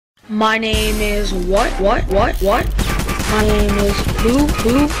My name is what? My name is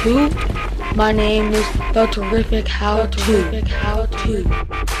who? My name is the terrific how-to.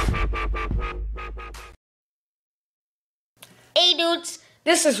 Hey dudes,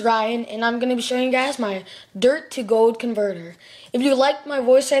 this is Ryan, and I'm gonna be showing you guys my dirt to gold converter. If you liked my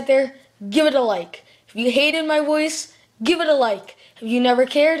voice right there, give it a like. If you hated my voice, give it a like. If you never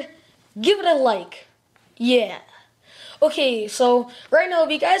cared, give it a like. Yeah. Okay, so right now,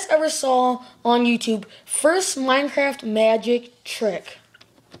 if you guys ever saw on YouTube, first Minecraft magic trick,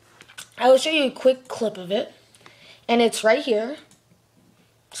 I will show you a quick clip of it, and it's right here.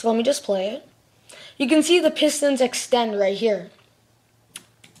 So let me just play it. You can see the pistons extend right here.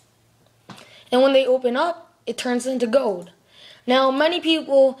 And when they open up, it turns into gold. Now, many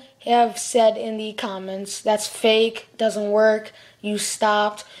people have said in the comments, that's fake, doesn't work, you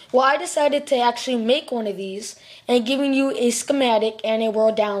stopped. Well, I decided to actually make one of these and giving you a schematic and a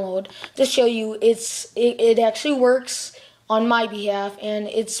world download to show you it actually works on my behalf, and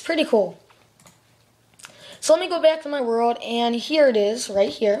it's pretty cool. So let me go back to my world, and here it is, right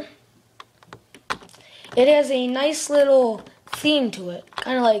here. It has a nice little theme to it,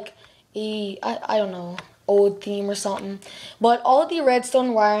 kind of like I don't know, old theme or something. But all the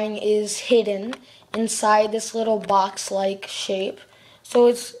redstone wiring is hidden inside this little box-like shape. So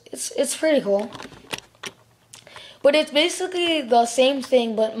it's pretty cool. But it's basically the same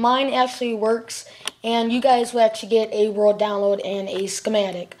thing, but mine actually works, and you guys will actually get a world download and a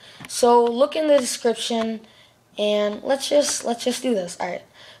schematic. So look in the description, and let's just do this. Alright.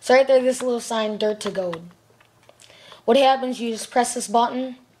 So right there, this little sign, dirt to gold. What happens, you just press this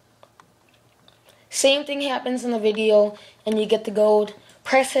button. Same thing happens in the video, and you get the gold.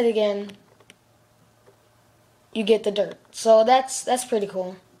 Press it again, you get the dirt. So that's pretty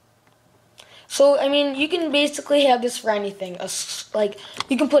cool. So I mean, you can basically have this for anything. Like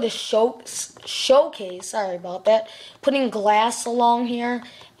you can put a showcase. Sorry about that. Putting glass along here,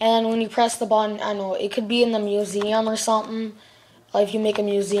 and when you press the button, I don't know, it could be in the museum or something. If you make a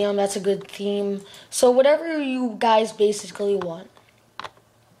museum, that's a good theme. So whatever you guys basically want.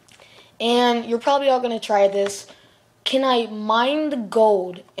 And you're probably all going to try this. Can I mine the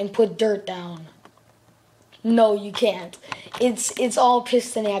gold and put dirt down? No, you can't. It's all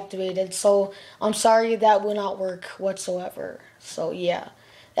piston activated, so I'm sorry that will not work whatsoever. So yeah,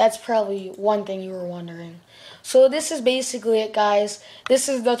 that's probably one thing you were wondering. So this is basically it, guys. This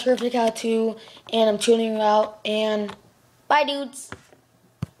is the Terrific How-To, and I'm tuning you out, and bye dudes!